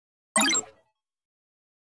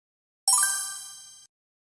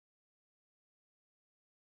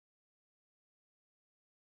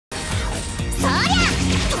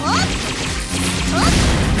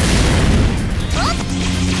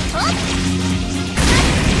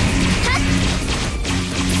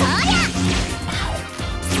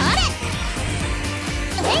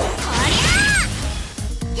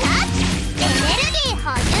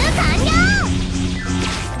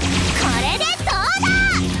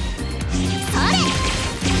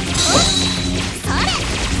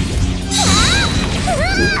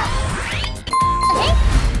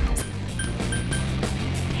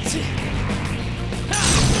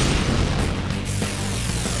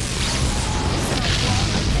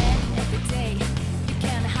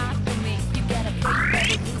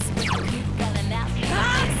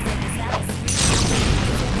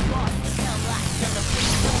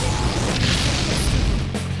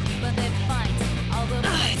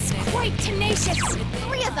Stay tenacious!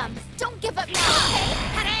 3 of them! Don't give up now, okay?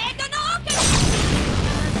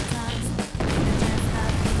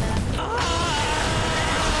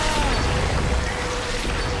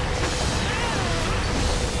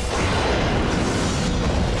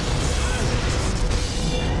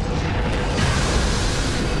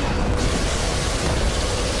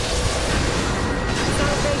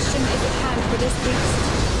 Salvation is at hand for this beast.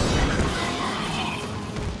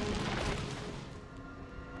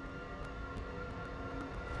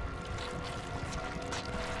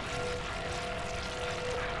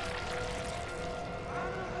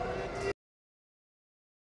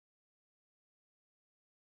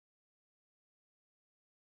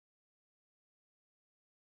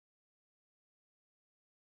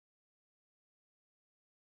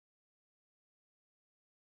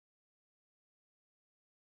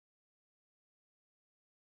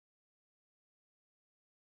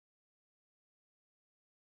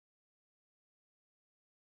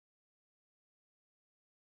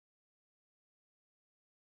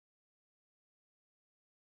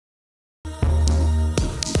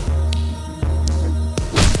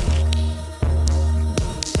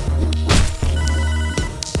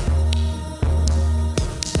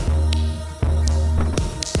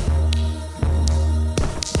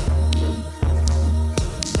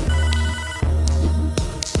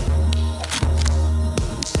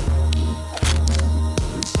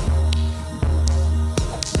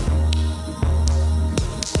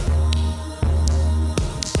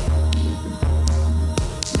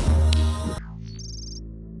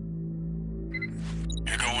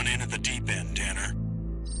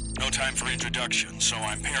 So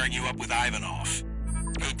I'm pairing you up with Ivanov.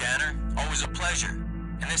 Hey, Danner. Always a pleasure.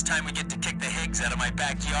 And this time we get to kick the Higgs out of my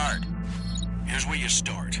backyard. Here's where you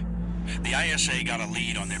start. The ISA got a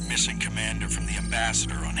lead on their missing commander from the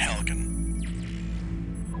ambassador on Helgen.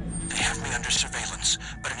 They have me under surveillance,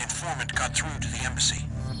 but an informant got through to the embassy.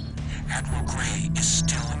 Admiral Gray is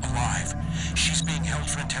still alive. She's being held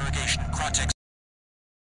for interrogation in Krotek's.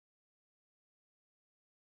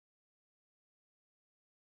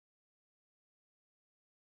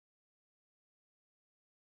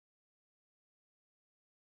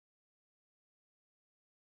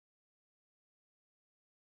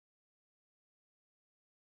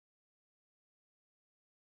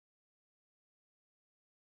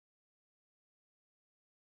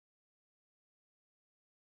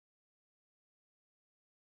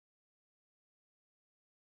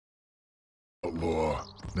 Outlaw,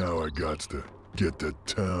 now I gots to get to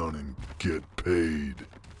town and get paid.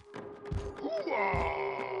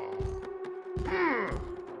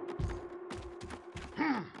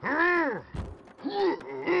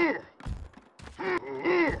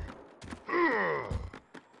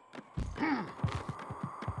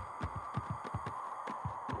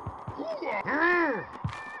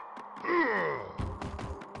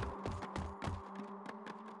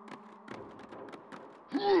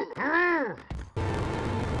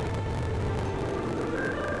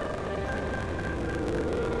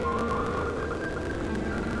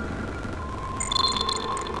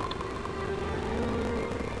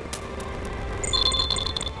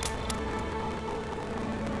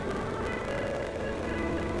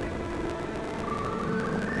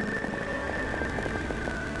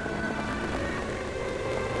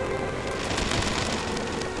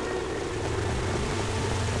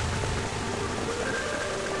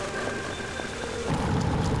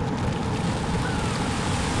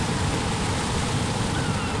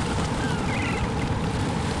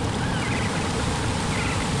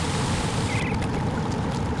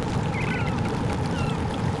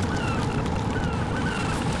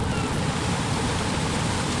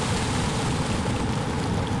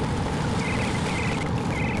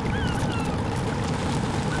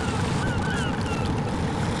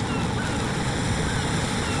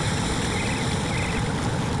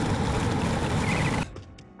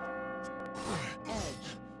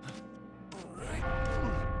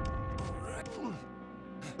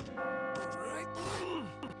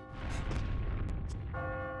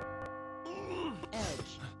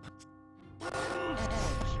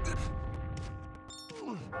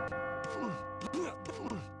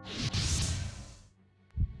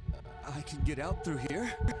 I can get out through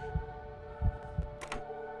here.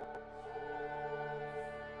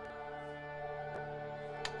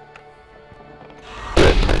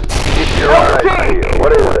 It's your idea.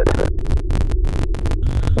 What is it?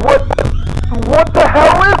 What the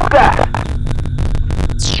hell is that?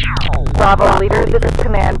 Bravo leader, this is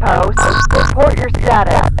command post. Report your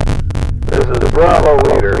status. This is Bravo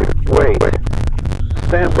leader. Wait.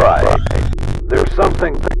 Stand by. There's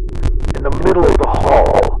something in the middle of the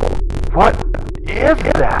hall.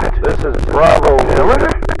 is that? This is Bravo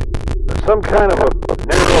Leader. There's some kind of a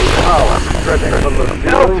narrow column stretching from the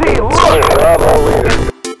ceiling. LT, look! Bravo Leader.